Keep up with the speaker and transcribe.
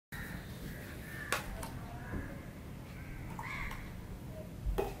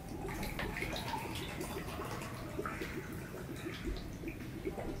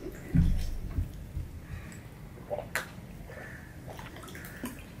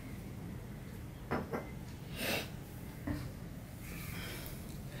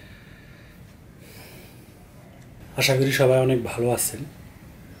আশা করি সবাই অনেক ভালো আছেন,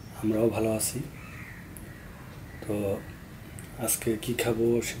 আমরাও ভালো আছি। তো আজকে কি খাবো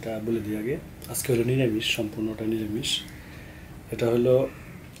সেটা বলে দিই আগে। আজকে হলো নিরামিষ, সম্পূর্ণটা নিরামিষ। এটা হলো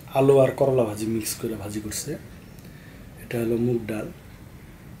আলু আর করলা ভাজি মিক্স করে ভাজি করছে। এটা হলো মুগ ডাল,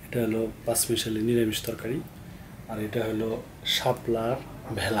 এটা হলো পাঁচমিশালি নিরামিষ তরকারি, আর এটা হলো শাপলার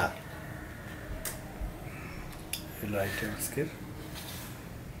ভেলা হলো আইটেম আজকের।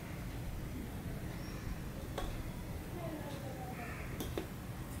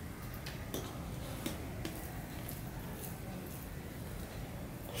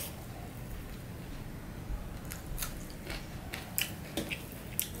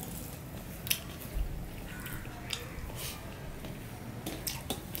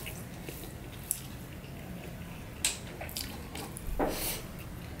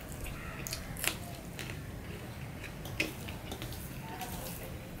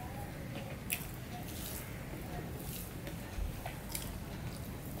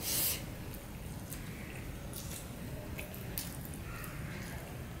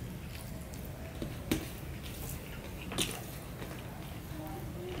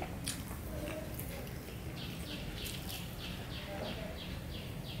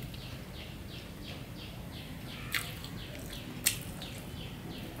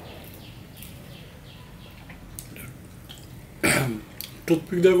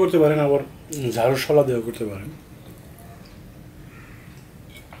 টুথপিক দিয়েও করতে পারেন, আবার ঝাড়ু শলা দিয়েও করতে পারেন।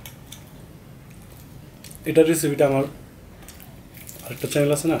 এটার রেসিপিটা আমার আরেকটা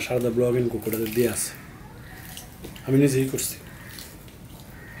চ্যানেল আছে না, সারদা ব্লগ এন্ড কুক, ওটাতে দিয়ে আছে, আমি নিজেই করছি।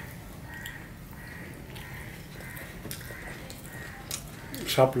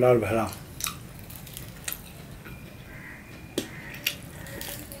 শাপলার ভেড়া,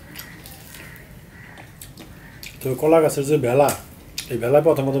 তো কলা গাছের যে ভেলা, এই ভেলায়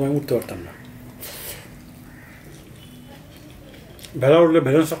প্রথমত আমি উঠতে পারতাম না। ভেলা উঠলে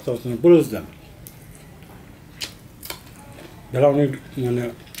ভেলা শক্ত হতো না, পড়ে যেতাম। ভেলা অনেক মানে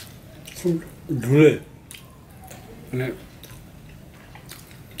খুব ঢুলে, মানে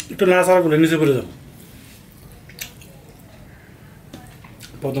একটু নাড়াচাড়া করে নিচে পড়ে যাব।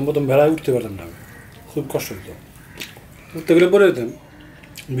 প্রথম ভেলায় উঠতে পারতাম না, আমি খুব কষ্ট হতো। উঠতে গেলে পড়ে যেতাম,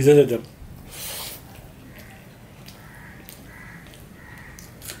 ভিজে যেতাম।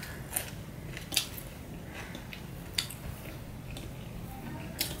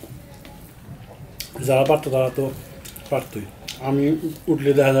 যারা পারতো তারা তো পারতই, আমি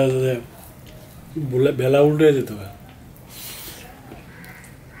উঠলে দেখা যায় যে ভেলা উল্টে যেত,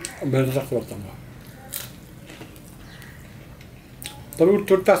 ভেলা থাকতে পারতাম না। তবে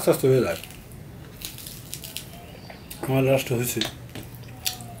উঠতে উঠতে আস্তে আস্তে হয়ে যায়। আমার লাস্টে হয়েছে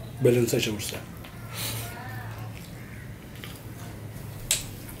ব্যালেন্স এসে পড়ছে।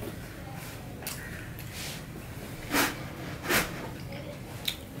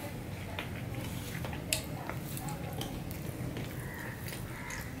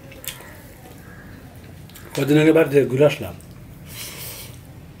 কদিন আগে বাড়ি থেকে ঘুরে আসলাম,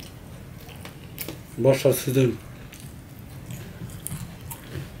 বর্ষার সিজন,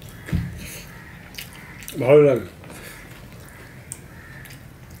 ভালো লাগে।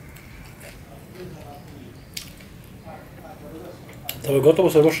 তবে গত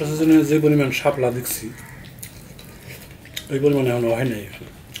বছর বর্ষা সিজনে যে পরিমাণ শাপলা দেখছি, ওই পরিমাণে এখনো হয় নাই।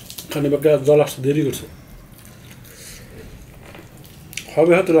 এখানে জল আসতে দেরি করছে,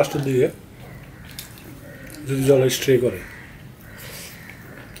 হবে হয়তো লাস্টের দিকে যদি জল স্ট্রে করে।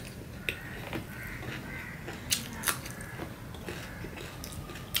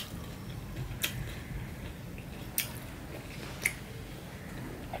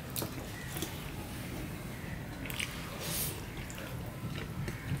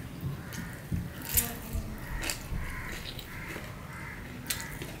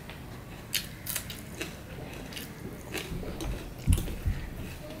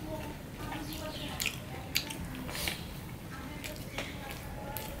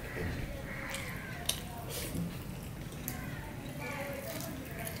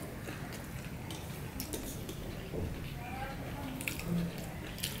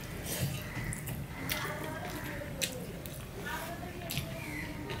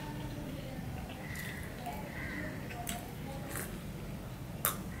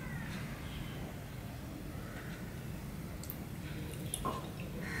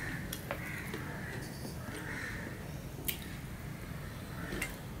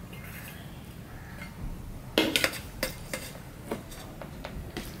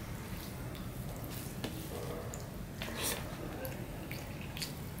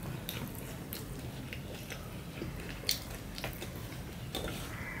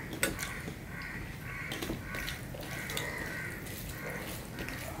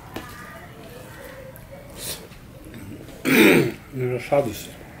 স্বাদ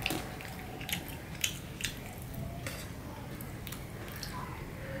হয়েছে।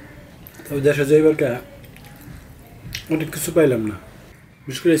 তবে দেশে যাইবার কে অনেক কিছু পাইলাম না।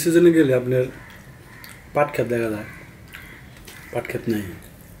 বিশেষ করে এই সিজনে গেলে আপনার পাট ক্ষেত দেখা যায়, পাট ক্ষেত নাই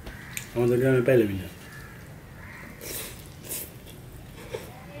আমাদের গ্রামে, পাইলামই না।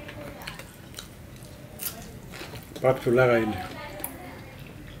 পাট তো লাগাই না,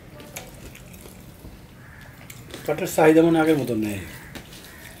 পাটের চাহিদা মানে আগের মতন নেই।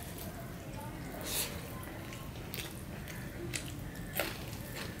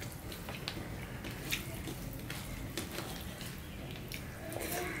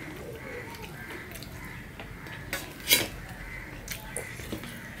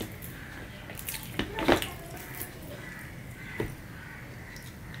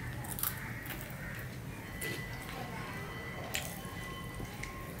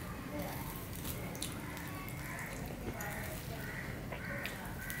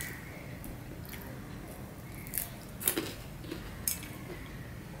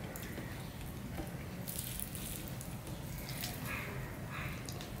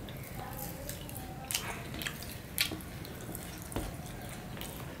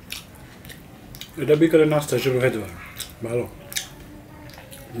 এটা বিকালে নাস্তা হিসেবে খাইতে পারে, ভালো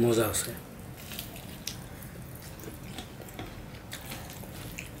মজা আছে।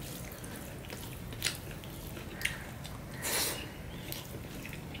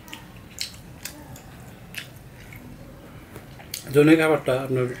 জন্য খাবারটা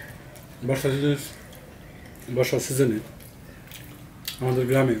আপনার বর্ষার সিজনে আমাদের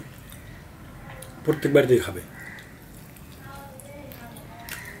গ্রামে প্রত্যেক বাড়িতেই খাবে।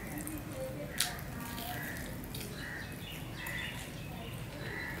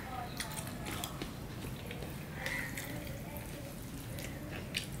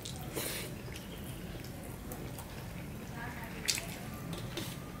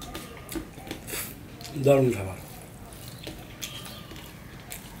 দারুণ খাবার।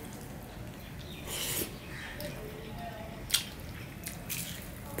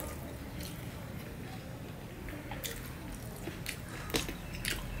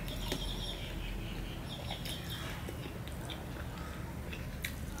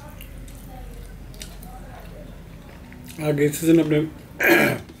 আগে সিজনে আপনি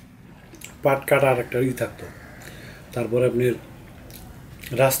পাট কাটার একটা থাকতো, তারপরে আপনি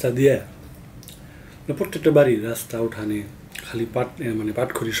রাস্তা দিয়ে প্রত্যেকটা বাড়ির রাস্তা উঠানে খালি পাট মানে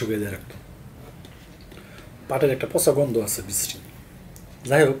পাটখড়ি শুকিয়ে দিয়ে রাখতো। পাটের একটা পচা গন্ধ আছে বিশ্রী।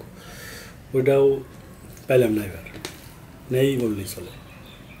 যাই হোক, ওইটাও পাইলাম না এবার, নেই বললেই চলে।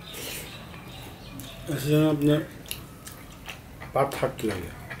 সেজন্য আপনার পাট থাকতে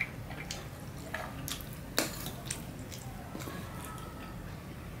লাগে।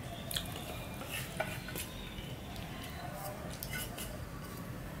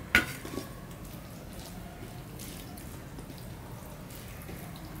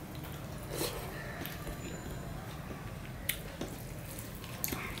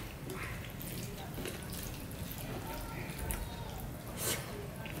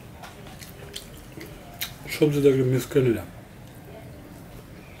 সবজিটা একটু মিক্স করে নিলাম।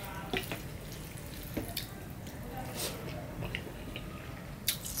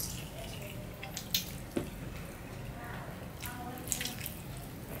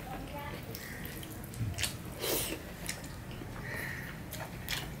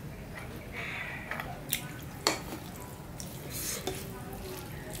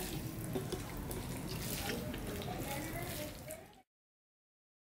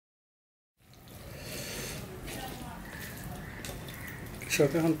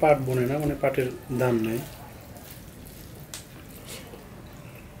 কৃষক এখন পাট বনে না, মানে পাটের দাম নেই,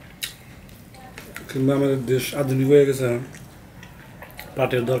 কিংবা আমাদের দেশ আধুনিক হয়ে গেছে,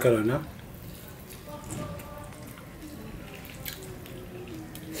 পাটের দরকার হয় না।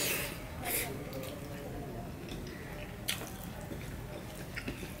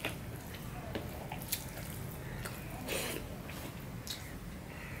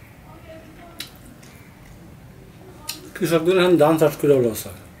 কৃষকদের এখন ধান চাষ করে লস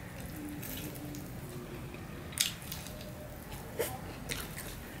হয়।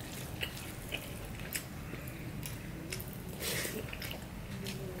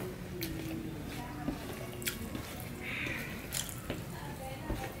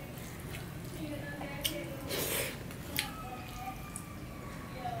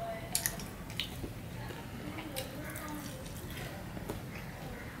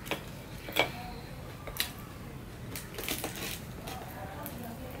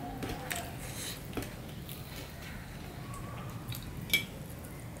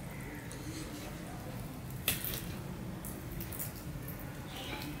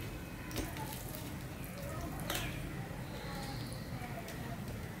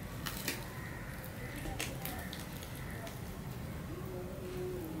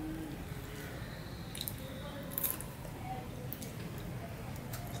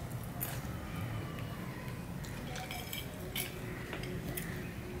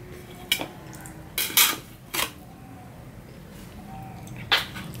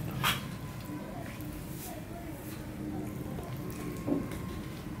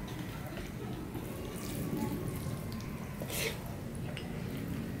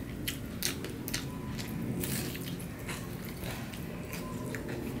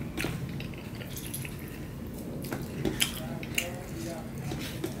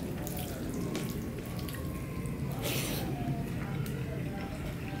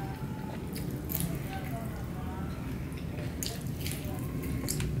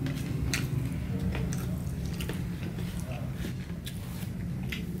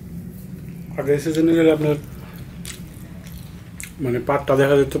 আগের সিজনে গেলে আপনার মানে পাটটা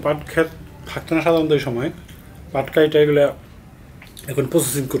দেখা যেত, পাট ক্ষেত থাকতো না সাধারণত এই সময়, পাট কাইটা এগুলো এখন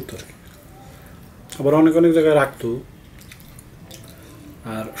প্রসেসিং করতো আর কি। আবার অনেক অনেক জায়গায় রাখতো।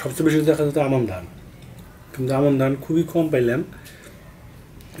 আর সবচেয়ে বেশি দেখা যেত আমন ধান, কিন্তু আমন ধান খুবই কম পাইলাম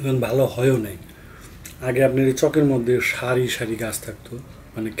এবং ভালো হয়ও নাই। আগে আপনার এই চকের মধ্যে সারি সারি গাছ থাকতো,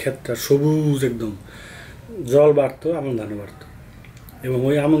 মানে ক্ষেতটা সবুজ একদম, জল বাড়তো, আমন ধানও বাড়তো। এবং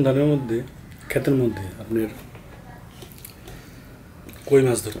ওই আমন ধানের মধ্যে, ক্ষেতের মধ্যে আপনার কই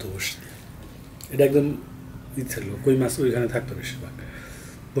মাছ ধরতো বসি, এটা একদম ইচ্ছে ছিল। কই মাছ ওইখানে থাকতো বেশিরভাগ,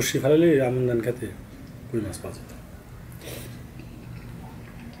 বসি ফেলালে আমন ধান খেতে কই মাছ পাওয়া যেত।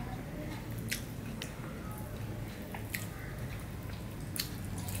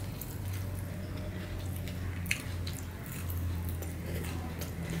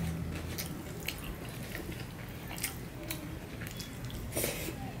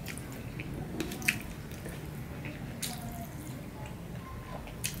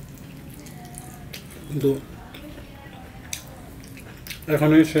 কিন্তু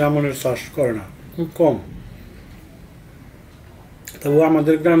এখানে সে আমনের চাষ করে না, খুব কম। তবু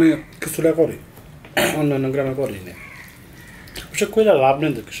আমাদের গ্রামে কিছুটা করে, অন্যান্য গ্রামে করেই না। অবশ্য কইলে লাভ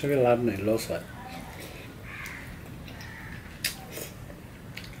নেই তো, কৃষকের লাভ নেই, লস হয়।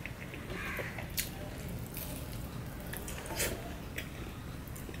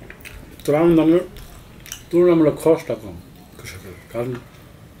 তো আমন ধানের তুলনামূলক খরচটা কম কৃষকের, কারণ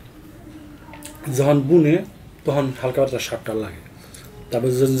যখন বুনে তখন হালকা পাতলা সারটা লাগে, তারপর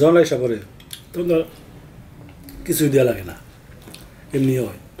যখন জল আসা পরে তখন তো কিছুই দেওয়া লাগে না, এমনি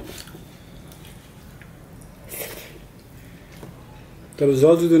হয়। তবে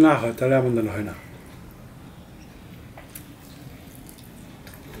জল যদি না হয় তাহলে আমন ধান হয় না।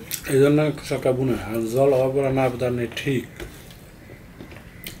 এই জন্য কৃষকরা বুনে, আর জল হওয়ার পরে না বোঝার নেই ঠিক।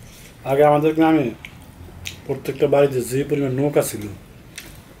 আগে আমাদের গ্রামে প্রত্যেকটা বাড়িতে যে পরিমাণ নৌকা ছিল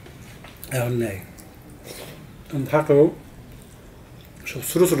এখন নেই, থাকলেও সব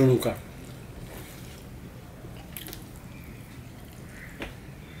ছোটো ছোটো নৌকা।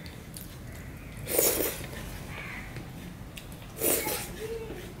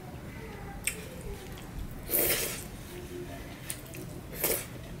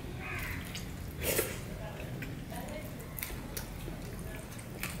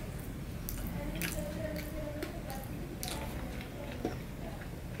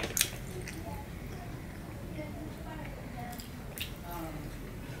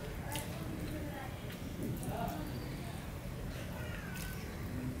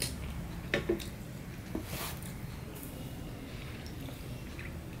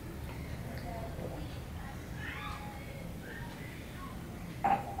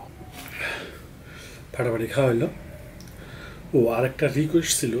 ফাটাফাটি খাওয়া হইলো। ও আরেকটা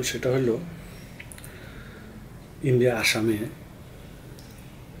রিকোয়েস্ট ছিল, সেটা হলো ইন্ডিয়া আসামে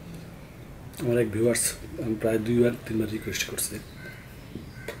আমার এক ভিউয়ার্স প্রায় 2-3বার রিকোয়েস্ট করছে।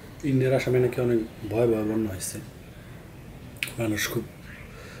 ইন্ডিয়ার আসামে নাকি অনেক ভয়াবহ বন্যা হয়েছে, মানুষ খুব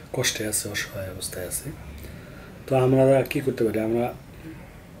কষ্টে আছে, অসহায় অবস্থায় আছে। তো আমরা কী করতে পারি, আমরা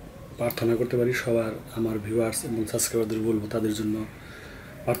প্রার্থনা করতে পারি সবার, আমার ভিউয়ার্স এবং সাবস্ক্রাইবারদের বলবো তাদের জন্য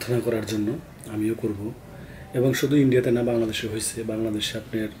প্রার্থনা করার জন্য, আমিও করব। এবং শুধু ইন্ডিয়াতে না, বাংলাদেশে হয়েছে। বাংলাদেশে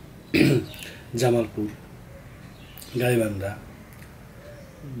আপনার জামালপুর, গাইবান্ধা,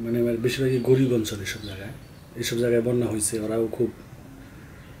 মানে বেশিরভাগই গরিব অঞ্চল, এইসব জায়গায় বন্যা হয়েছে। ওরাও খুব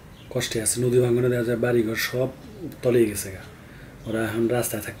কষ্টে আছে, নদী ভাঙনে দেওয়া যায়, বাড়িঘর সব তলেই গেছে গা। ওরা এখন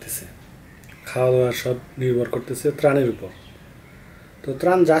রাস্তায় থাকতেছে, খাওয়া দাওয়া সব নির্ভর করতেছে ত্রাণের উপর। তো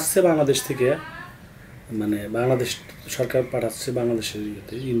ত্রাণ যাচ্ছে বাংলাদেশ থেকে, মানে বাংলাদেশ সরকার পাঠাচ্ছে বাংলাদেশের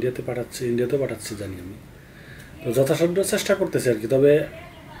ইয়েতে, ইন্ডিয়াতেও পাঠাচ্ছে জানি আমি। তো যথাসাধ্য চেষ্টা করতেছে আর কি, তবে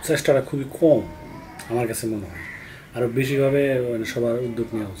চেষ্টাটা খুবই কম আমার কাছে মনে হয়। আরও বেশিভাবে মানে সবার উদ্যোগ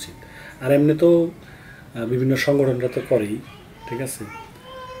নেওয়া উচিত। আর এমনি তো বিভিন্ন সংগঠনরা তো করেই, ঠিক আছে।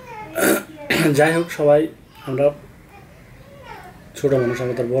 যাই হোক, সবাই আমরা ছোটো মানুষ,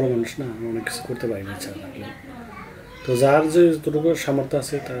 আমরা তার বড়ো মানুষ না, অনেক কিছু করতে পারি না ইচ্ছা থাকলে। তো যার যে যতটুকু সামর্থ্য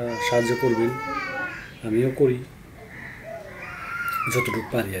আছে তা সাহায্য করবেন, আমিও করি যতটুকু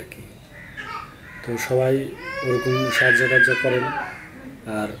পারি আর কি। তো সবাই ওরকম সাহায্য করেন।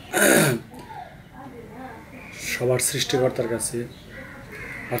 আর সবার সৃষ্টিকর্তার কাছে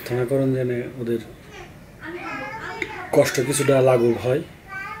প্রার্থনা করেন যেন ওদের কষ্ট কিছুটা লাঘব হয়।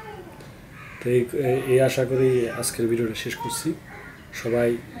 তো এই আশা করি আজকের ভিডিওটা শেষ করছি। সবাই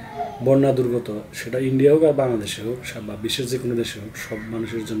বন্যা দুর্গত, সেটা ইন্ডিয়া হোক আর বাংলাদেশে হোক বা বিশ্বের যে কোনো দেশে হোক, সব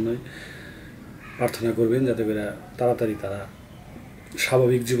মানুষের জন্যই প্রার্থনা করবেন যাতে করে তাড়াতাড়ি তারা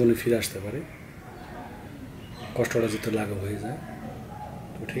স্বাভাবিক জীবনে ফিরে আসতে পারে, কষ্টটা যাতে লাঘব হয়ে যায়।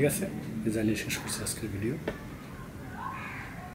 তো ঠিক আছে। জানিয়ে শেষ করছি আজকের ভিডিও।